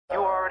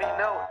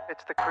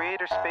It's the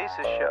Creator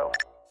Spaces Show.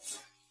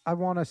 I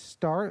want to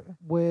start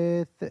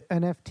with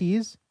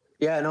NFTs.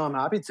 Yeah, no, I'm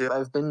happy to.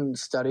 I've been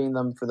studying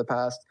them for the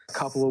past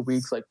couple of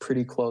weeks, like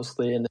pretty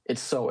closely, and it's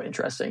so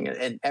interesting.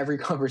 And every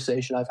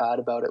conversation I've had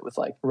about it with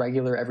like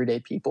regular everyday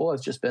people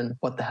has just been,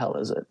 what the hell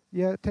is it?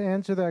 Yeah, to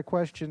answer that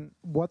question,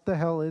 what the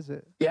hell is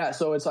it? Yeah,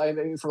 so it's like,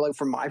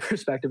 from my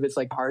perspective, it's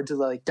like hard to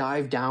like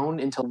dive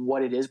down into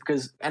what it is,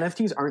 because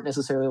NFTs aren't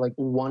necessarily like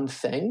one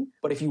thing.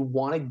 But if you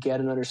want to get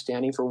an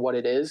understanding for what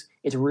it is,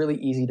 it's really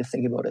easy to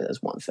think about it as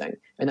one thing.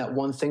 And that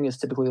one thing is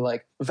typically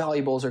like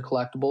valuables or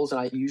collectibles. And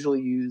I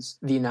usually use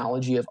the analogy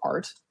of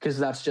art because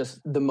that's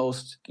just the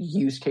most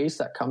use case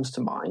that comes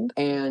to mind.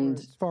 And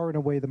it's far and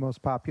away the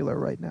most popular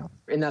right now.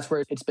 And that's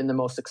where it's been the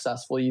most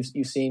successful. You've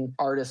seen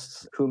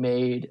artists who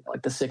made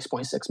like the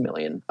 6.6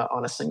 million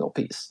on a single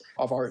piece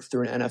of art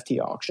through an NFT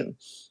auction.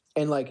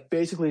 And like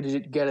basically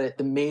to get it,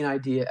 the main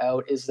idea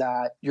out is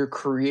that you're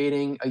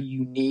creating a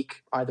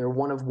unique, either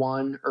one of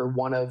one or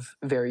one of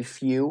very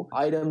few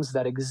items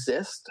that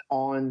exist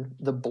on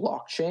the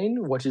blockchain,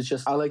 which is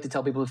just, I like to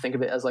tell people to think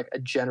of it as like a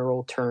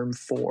general term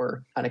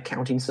for an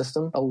accounting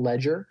system, a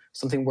ledger,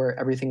 something where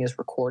everything is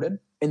recorded.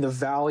 And the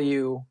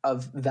value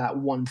of that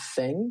one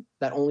thing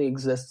that only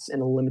exists in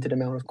a limited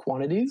amount of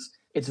quantities,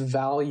 its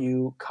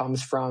value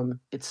comes from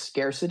its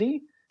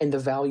scarcity and the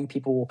value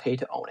people will pay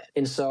to own it.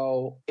 And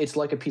so it's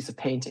like a piece of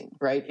painting,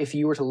 right? If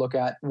you were to look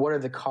at what are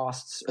the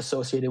costs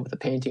associated with a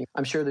painting,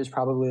 I'm sure there's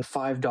probably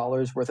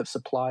 $5 worth of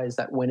supplies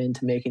that went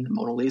into making the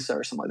Mona Lisa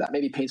or something like that.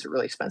 Maybe paints are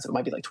really expensive. It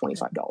might be like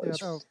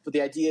 $25. Yeah. But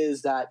the idea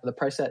is that the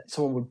price that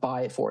someone would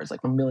buy it for is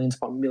like millions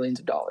upon millions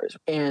of dollars.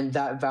 And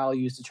that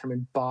value is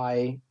determined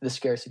by the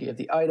scarcity of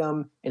the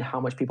item and how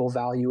much people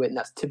value it. And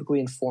that's typically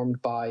informed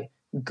by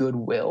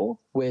goodwill,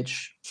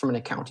 which from an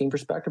accounting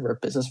perspective or a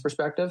business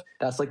perspective,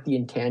 that's like the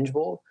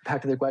intangible.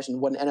 Back to the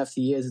question, what an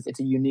NFT is, it's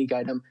a unique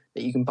item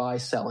that you can buy,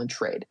 sell, and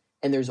trade.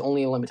 And there's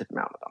only a limited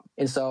amount of them.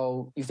 And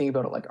so you think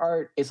about it like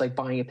art, it's like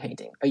buying a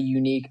painting, a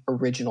unique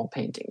original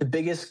painting. The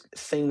biggest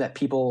thing that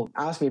people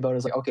ask me about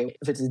is like, okay,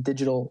 if it's a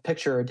digital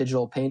picture, a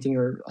digital painting,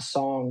 or a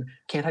song,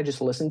 can't I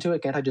just listen to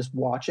it? Can't I just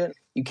watch it?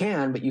 You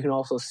can, but you can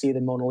also see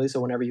the Mona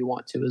Lisa whenever you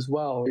want to as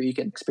well. Or you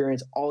can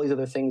experience all these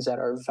other things that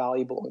are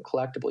valuable and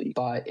collectible,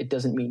 but it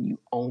doesn't mean you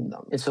own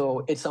them. And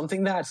so it's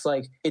something that's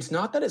like, it's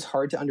not that it's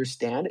hard to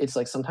understand. It's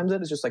like sometimes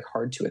that is just like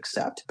hard to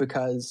accept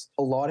because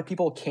a lot of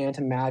people can't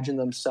imagine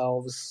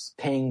themselves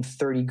paying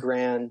 30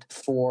 grand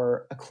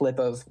for a clip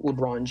of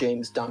LeBron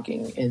James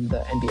dunking in the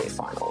NBA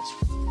Finals.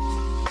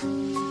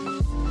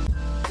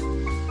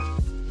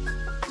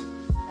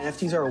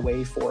 NFTs are a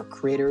way for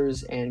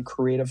creators and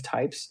creative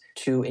types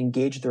to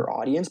engage their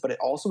audience, but it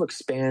also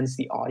expands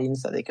the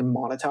audience that they can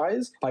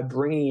monetize by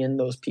bringing in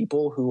those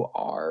people who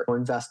are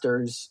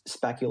investors,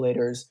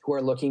 speculators, who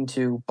are looking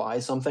to buy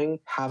something,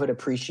 have it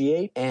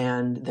appreciate,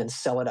 and then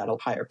sell it at a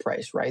higher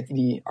price, right?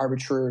 The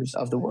arbiters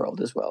of the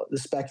world as well, the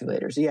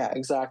speculators. Yeah,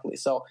 exactly.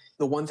 So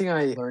the one thing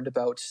I learned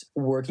about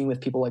working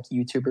with people like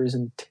YouTubers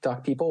and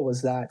TikTok people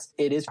was that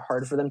it is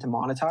hard for them to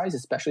monetize,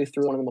 especially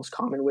through one of the most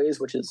common ways,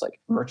 which is like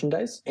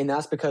merchandise. And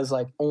that's because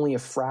like only a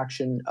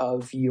fraction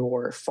of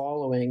your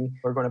following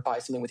are going to buy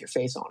something with your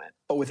face on it.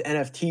 But with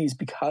NFTs,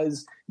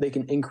 because they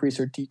can increase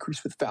or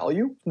decrease with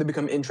value, they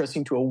become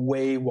interesting to a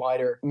way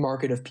wider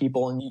market of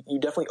people. And you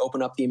definitely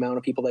open up the amount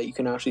of people that you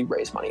can actually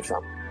raise money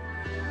from.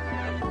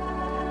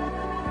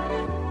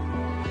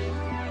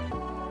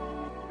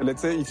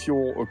 Let's say if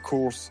you're a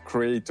course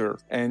creator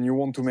and you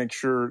want to make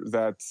sure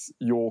that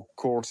your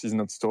course is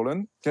not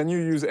stolen, can you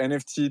use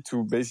NFT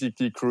to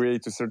basically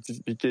create a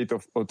certificate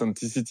of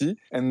authenticity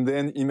and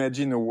then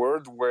imagine a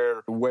world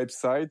where a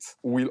website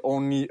will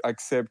only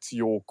accept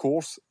your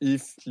course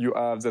if you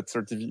have that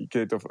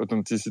certificate of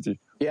authenticity?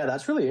 Yeah,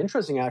 that's really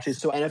interesting, actually.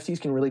 So NFTs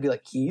can really be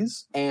like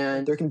keys,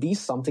 and there can be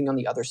something on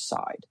the other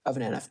side of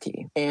an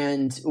NFT.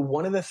 And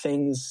one of the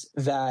things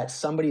that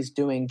somebody's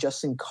doing,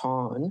 Justin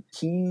Kahn,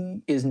 he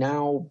is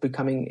now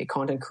becoming a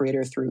content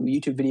creator through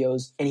YouTube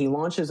videos, and he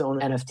launched his own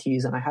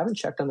NFTs, and I haven't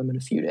checked on them in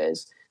a few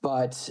days.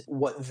 But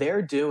what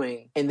they're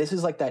doing, and this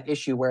is like that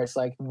issue where it's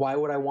like, why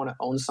would I want to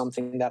own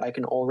something that I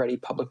can already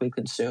publicly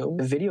consume?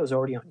 The video is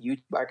already on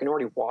YouTube. I can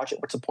already watch it.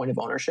 What's the point of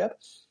ownership?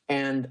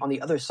 And on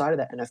the other side of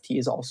that NFT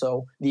is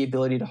also the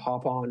ability to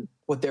hop on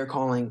what they're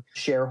calling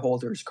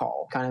shareholders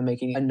call, kind of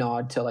making a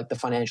nod to like the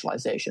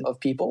financialization of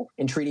people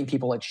and treating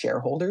people like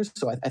shareholders.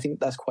 So I think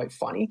that's quite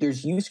funny.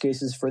 There's use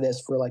cases for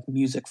this for like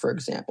music, for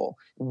example,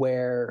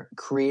 where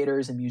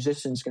creators and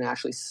musicians can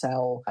actually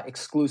sell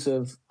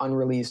exclusive,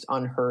 unreleased,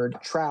 unheard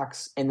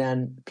tracks, and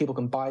then people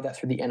can buy that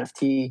through the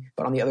NFT.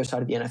 But on the other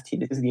side of the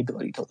NFT is the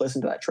ability to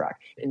listen to that track.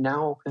 And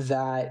now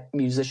that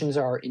musicians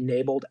are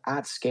enabled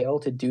at scale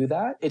to do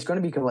that, it's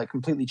going to become like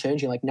completely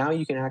changing. Like now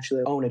you can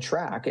actually own a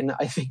track. And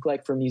I think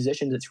like for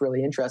musicians, it's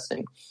really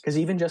interesting because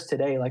even just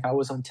today, like I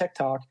was on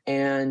TikTok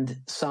and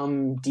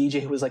some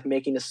DJ was like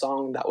making a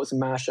song that was a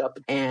mashup,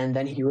 and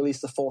then he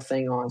released the full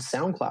thing on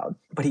SoundCloud,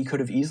 but he could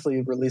have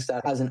easily released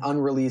that as an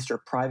unreleased or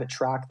private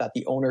track that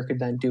the owner could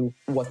then do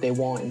what they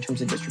want in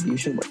terms of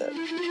distribution with it.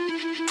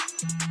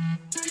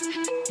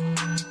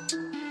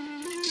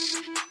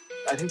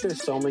 I think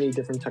there's so many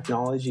different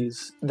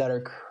technologies that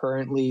are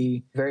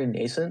currently very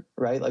nascent,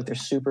 right? Like they're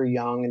super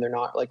young and they're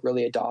not like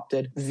really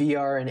adopted.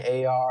 VR and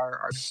AR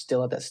are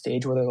still at that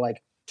stage where they're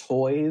like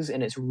toys,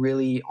 and it's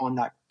really on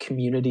that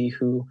community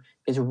who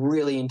is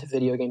really into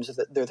video games.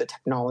 They're the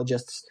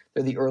technologists,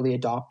 they're the early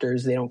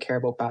adopters. They don't care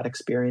about bad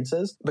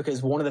experiences.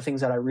 Because one of the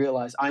things that I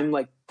realized, I'm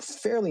like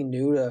fairly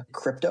new to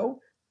crypto,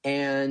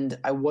 and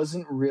I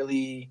wasn't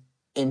really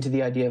into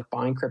the idea of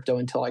buying crypto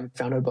until I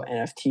found out about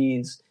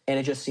NFTs. And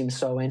it just seemed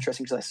so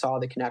interesting because I saw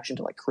the connection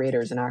to like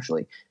creators and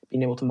actually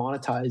being able to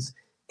monetize.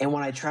 And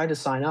when I tried to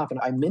sign up and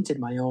I minted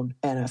my own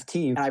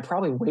NFT, and I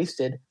probably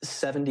wasted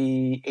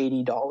 $70,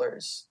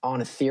 $80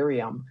 on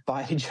Ethereum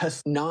by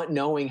just not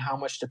knowing how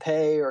much to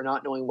pay or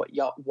not knowing what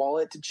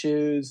wallet to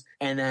choose.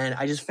 And then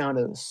I just found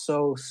it was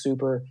so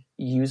super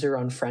user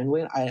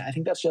unfriendly. I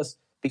think that's just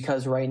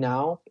because right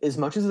now, as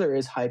much as there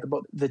is hype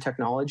about the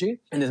technology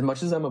and as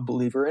much as I'm a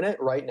believer in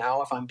it, right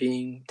now, if I'm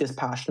being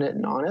dispassionate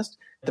and honest,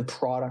 the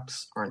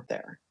products aren't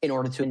there in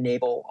order to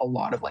enable a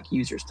lot of like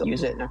users to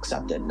use it and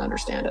accept it and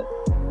understand it.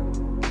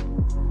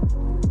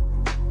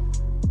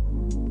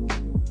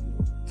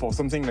 For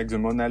something like the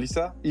Mona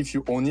Lisa, if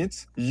you own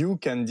it, you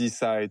can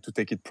decide to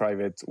take it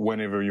private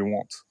whenever you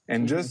want.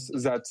 And just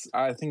that,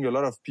 I think a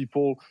lot of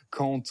people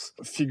can't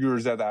figure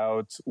that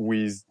out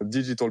with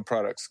digital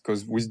products,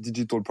 because with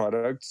digital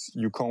products,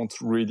 you can't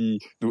really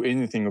do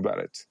anything about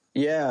it.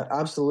 Yeah,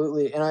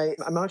 absolutely. And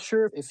I'm not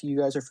sure if you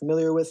guys are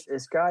familiar with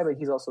this guy, but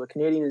he's also a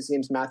Canadian. His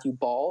name's Matthew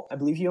Ball. I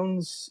believe he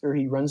runs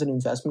an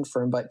investment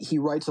firm, but he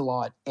writes a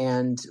lot.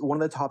 And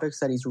one of the topics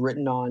that he's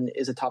written on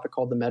is a topic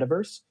called the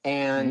metaverse.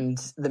 And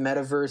the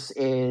metaverse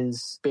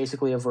is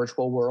basically a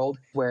virtual world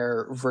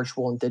where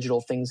virtual and digital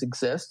things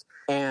exist.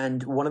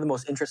 And one of the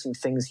most interesting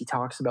things he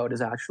talks about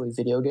is actually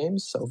video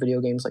games. So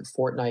video games like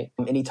Fortnite.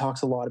 And he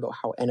talks a lot about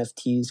how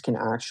NFTs can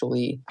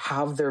actually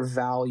have their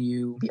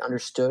value be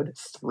understood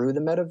through the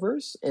metaverse.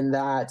 In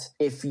that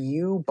if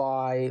you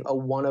buy a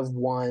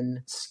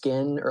one-of-one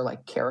skin or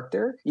like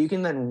character, you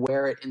can then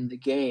wear it in the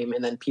game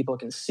and then people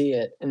can see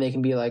it and they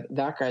can be like,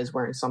 that guy's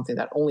wearing something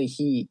that only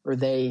he or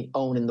they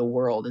own in the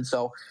world. And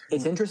so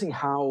it's interesting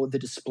how the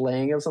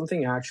displaying of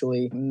something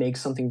actually makes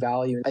something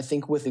value. I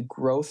think with the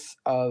growth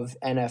of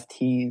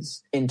NFTs,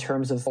 in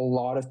terms of a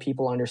lot of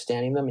people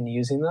understanding them and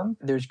using them,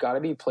 there's got to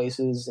be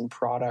places and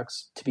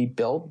products to be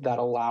built that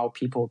allow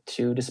people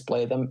to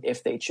display them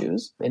if they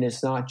choose. And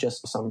it's not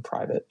just some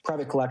private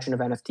collection of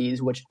NFTs,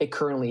 which it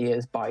currently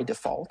is by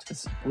default.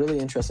 It's really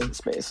interesting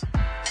space.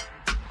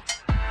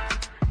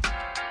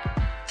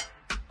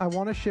 I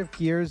want to shift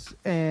gears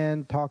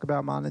and talk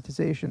about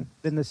monetization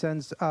in the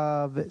sense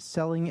of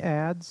selling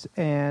ads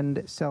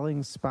and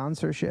selling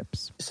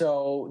sponsorships.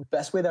 So the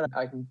best way that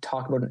I can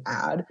talk about an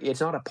ad,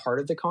 it's not a part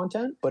of the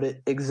content, but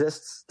it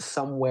exists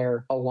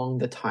somewhere along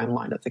the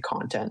timeline of the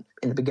content,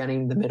 in the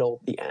beginning, the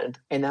middle, the end.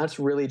 And that's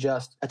really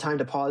just a time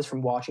to pause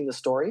from watching the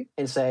story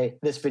and say,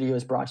 this video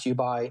is brought to you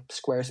by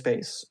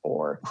Squarespace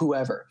or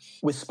whoever.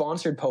 With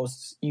sponsored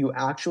posts, you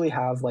actually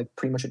have like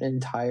pretty much an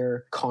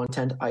entire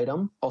content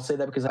item. I'll say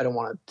that because I don't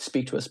want to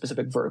speak to a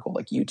specific vertical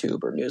like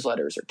YouTube or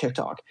newsletters or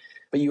TikTok,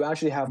 but you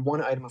actually have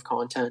one item of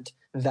content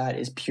that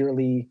is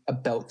purely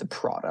about the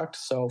product.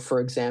 So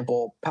for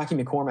example, Packy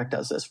McCormack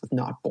does this with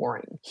Not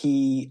Boring.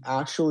 He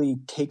actually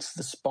takes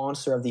the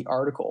sponsor of the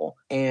article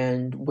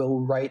and will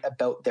write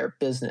about their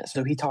business.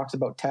 So he talks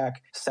about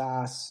tech,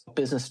 SaaS,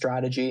 business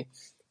strategy.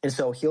 And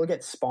so he'll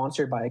get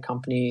sponsored by a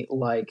company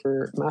like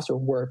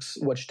Masterworks,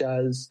 which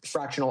does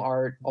fractional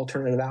art,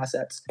 alternative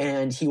assets,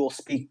 and he will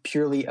speak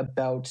purely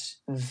about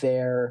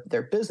their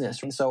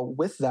business. And so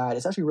with that,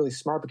 it's actually really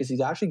smart because he's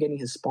actually getting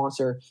his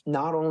sponsor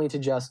not only to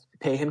just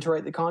pay him to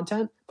write the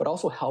content, but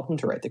also help him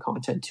to write the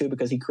content too,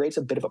 because he creates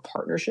a bit of a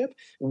partnership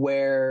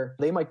where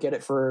they might get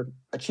it for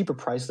a cheaper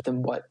price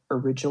than what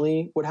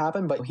originally would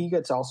happen, but he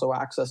gets also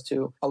access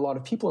to a lot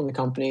of people in the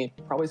company,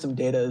 probably some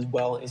data as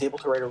well, and he's able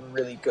to write a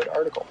really good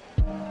article.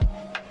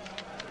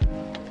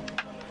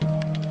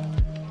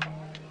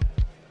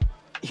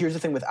 Here's the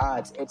thing with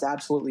ads. It's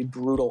absolutely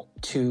brutal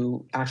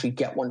to actually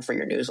get one for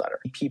your newsletter.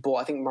 People,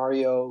 I think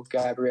Mario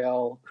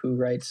Gabriel, who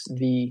writes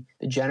The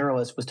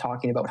Generalist, was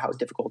talking about how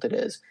difficult it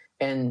is.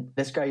 And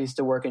this guy used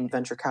to work in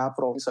venture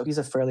capital, so he's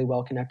a fairly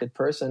well-connected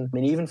person. I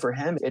mean, even for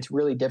him, it's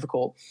really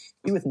difficult.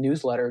 With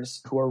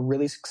newsletters who are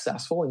really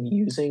successful in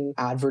using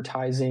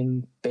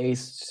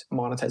advertising-based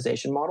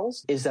monetization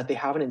models is that they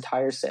have an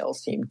entire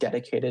sales team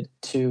dedicated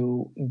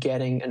to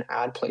getting an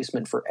ad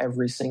placement for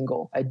every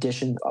single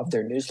edition of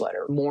their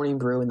newsletter. Morning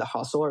Brew and The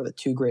Hustle are the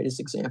two greatest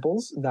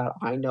examples that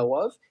I know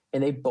of,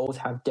 and they both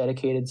have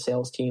dedicated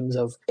sales teams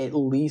of at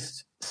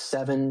least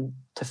 7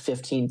 to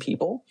 15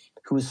 people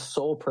whose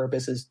sole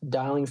purpose is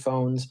dialing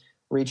phones,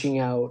 reaching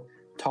out,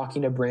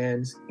 talking to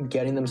brands,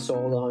 getting them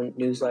sold on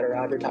newsletter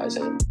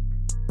advertising.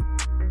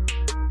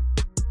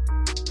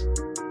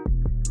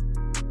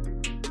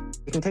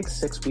 It can take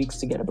 6 weeks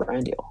to get a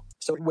brand deal.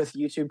 So with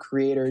YouTube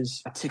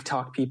creators,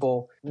 TikTok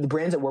people, the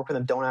brands that work with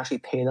them don't actually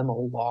pay them a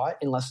lot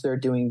unless they're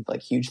doing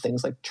like huge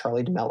things like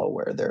Charlie D'Amelio,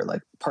 where they're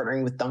like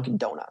partnering with Dunkin'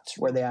 Donuts,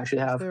 where they actually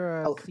have... Is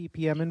there a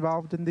CPM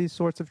involved in these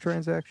sorts of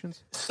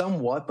transactions?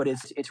 Somewhat, but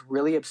it's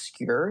really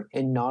obscure,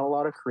 and not a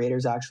lot of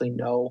creators actually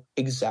know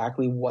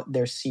exactly what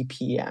their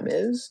CPM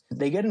is.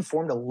 They get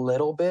informed a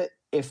little bit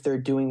if they're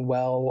doing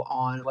well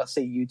on, let's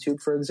say,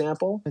 YouTube, for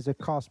example. Is it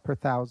cost per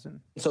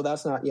thousand? So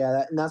that's not,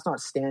 that's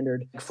not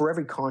standard. For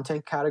every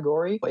content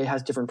category, it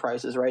has different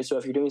prices, right? So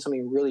if you're doing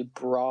something really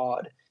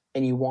broad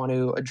and you want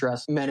to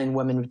address men and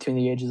women between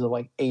the ages of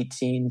like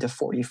 18 to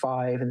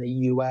 45 in the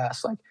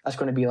US, like that's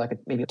going to be like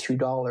maybe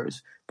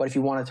 $2. But if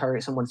you want to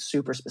target someone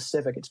super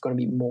specific, it's going to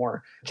be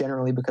more,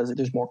 generally because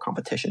there's more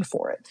competition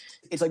for it.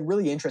 It's like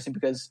really interesting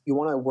because you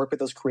want to work with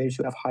those creators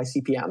who have high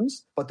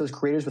CPMs, but those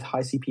creators with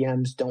high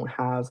CPMs don't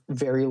have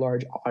very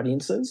large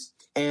audiences.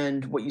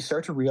 And what you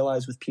start to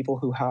realize with people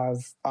who have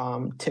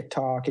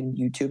TikTok and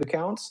YouTube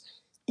accounts,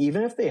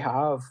 even if they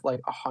have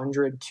like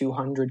 100,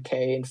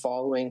 200K in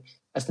following,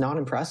 that's not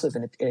impressive,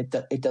 and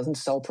it doesn't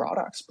sell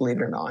products, believe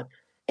it or not.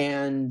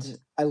 And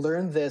I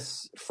learned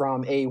this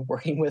from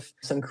working with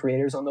some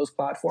creators on those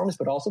platforms,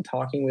 but also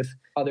talking with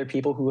other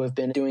people who have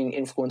been doing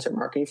influencer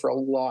marketing for a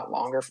lot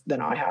longer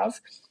than I have.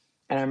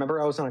 And I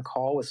remember I was on a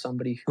call with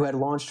somebody who had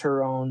launched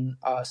her own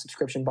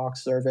subscription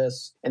box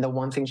service. And the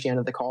one thing she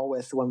ended the call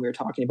with when we were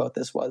talking about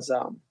this was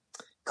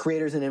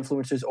creators and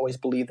influencers always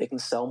believe they can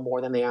sell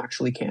more than they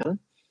actually can.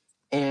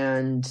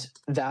 And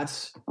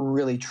that's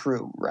really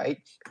true, right?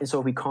 And so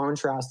if we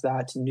contrast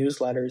that to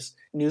newsletters,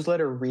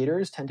 newsletter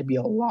readers tend to be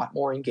a lot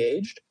more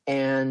engaged.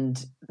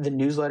 And the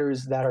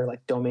newsletters that are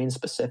like domain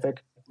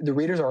specific, the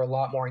readers are a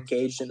lot more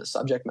engaged in the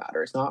subject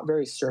matter. It's not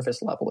very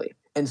surface levelly.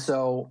 And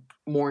so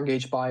more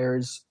engaged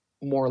buyers,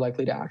 more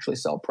likely to actually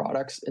sell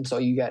products. And so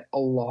you get a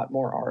lot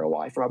more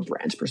ROI from a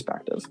brand's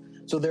perspective.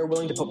 So they're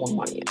willing to put more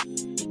money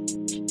in.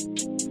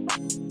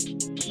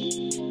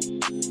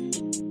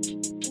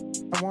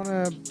 I want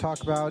to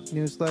talk about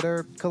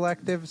newsletter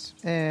collectives,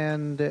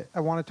 and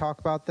I want to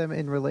talk about them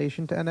in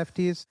relation to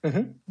NFTs.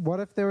 Mm-hmm. What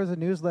if there was a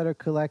newsletter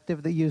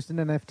collective that used an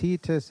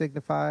NFT to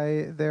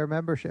signify their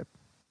membership?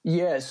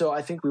 Yeah, so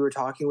I think we were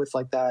talking with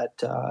like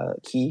that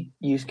key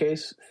use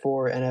case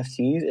for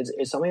NFTs.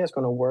 It's something that's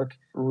going to work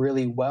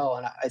really well.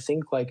 And I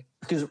think like,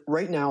 because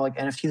right now like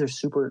NFTs are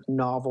super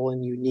novel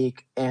and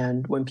unique.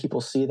 And when people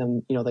see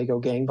them, they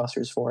go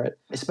gangbusters for it,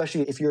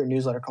 especially if you're a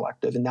newsletter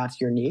collective and that's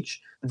your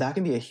niche. That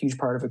can be a huge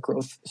part of a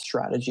growth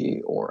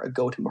strategy or a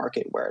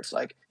go-to-market where it's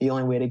like the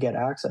only way to get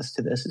access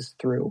to this is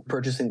through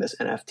purchasing this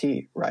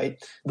NFT,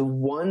 right? The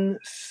one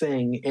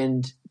thing,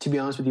 and to be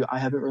honest with you, I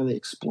haven't really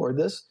explored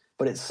this,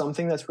 but it's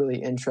something that's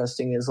really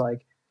interesting is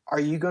like, are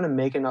you going to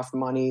make enough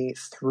money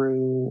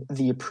through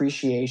the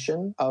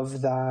appreciation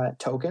of that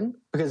token?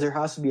 Because there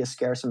has to be a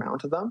scarce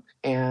amount of them.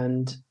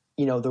 And,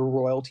 the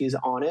royalties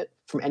on it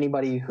from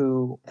anybody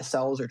who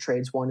sells or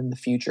trades one in the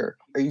future.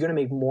 Are you going to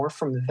make more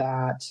from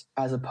that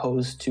as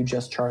opposed to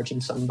just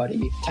charging somebody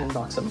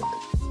 $10 a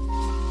month?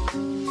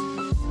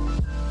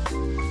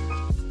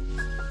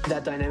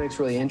 That dynamic's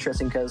really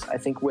interesting because I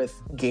think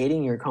with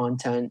gating your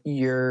content,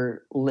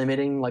 you're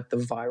limiting like the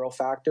viral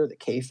factor, the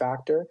K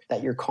factor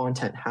that your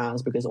content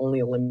has, because only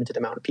a limited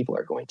amount of people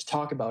are going to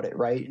talk about it,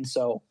 right? And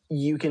so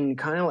you can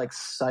kind of like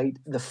cite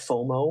the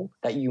FOMO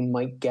that you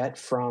might get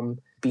from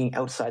being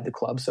outside the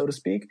club, so to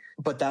speak.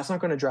 But that's not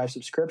going to drive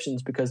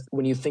subscriptions, because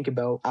when you think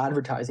about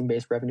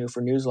advertising-based revenue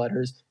for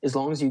newsletters, as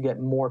long as you get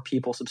more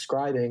people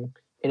subscribing,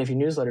 and if your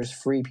newsletter is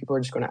free, people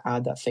are just going to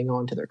add that thing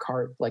onto their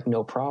cart like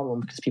no problem,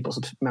 because people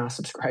mass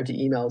subscribe to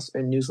emails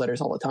and newsletters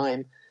all the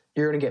time.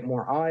 You're going to get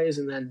more eyes,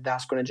 and then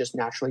that's going to just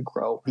naturally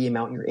grow the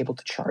amount you're able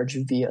to charge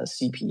via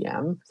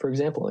CPM, for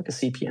example, like a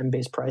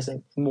CPM-based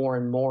pricing more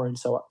and more. And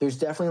so there's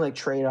definitely like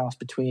trade-offs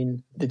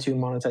between the two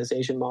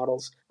monetization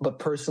models. But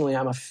personally,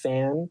 I'm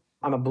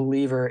a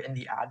believer in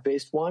the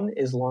ad-based one,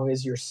 as long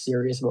as you're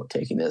serious about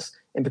taking this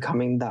and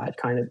becoming that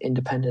kind of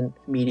independent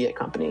media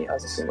company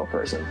as a single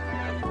person.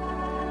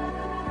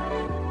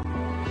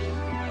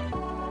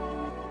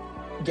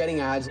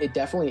 Getting ads, it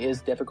definitely is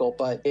difficult,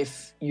 but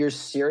if you're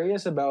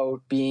serious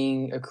about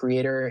being a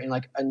creator and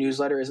like a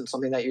newsletter isn't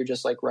something that you're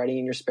just like writing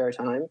in your spare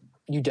time,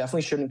 you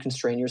definitely shouldn't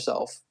constrain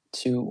yourself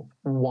to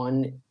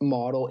one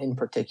model in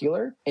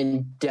particular,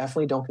 and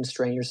definitely don't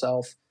constrain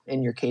yourself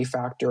in your K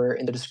factor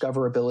and the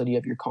discoverability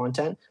of your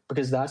content,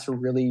 because that's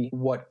really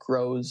what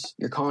grows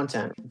your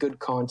content. Good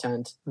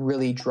content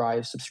really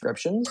drives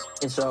subscriptions.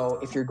 And so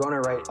if you're going to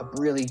write a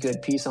really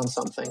good piece on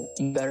something,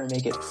 you better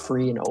make it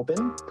free and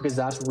open, because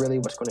that's really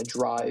what's going to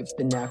drive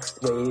the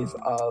next wave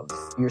of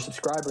your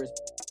subscribers.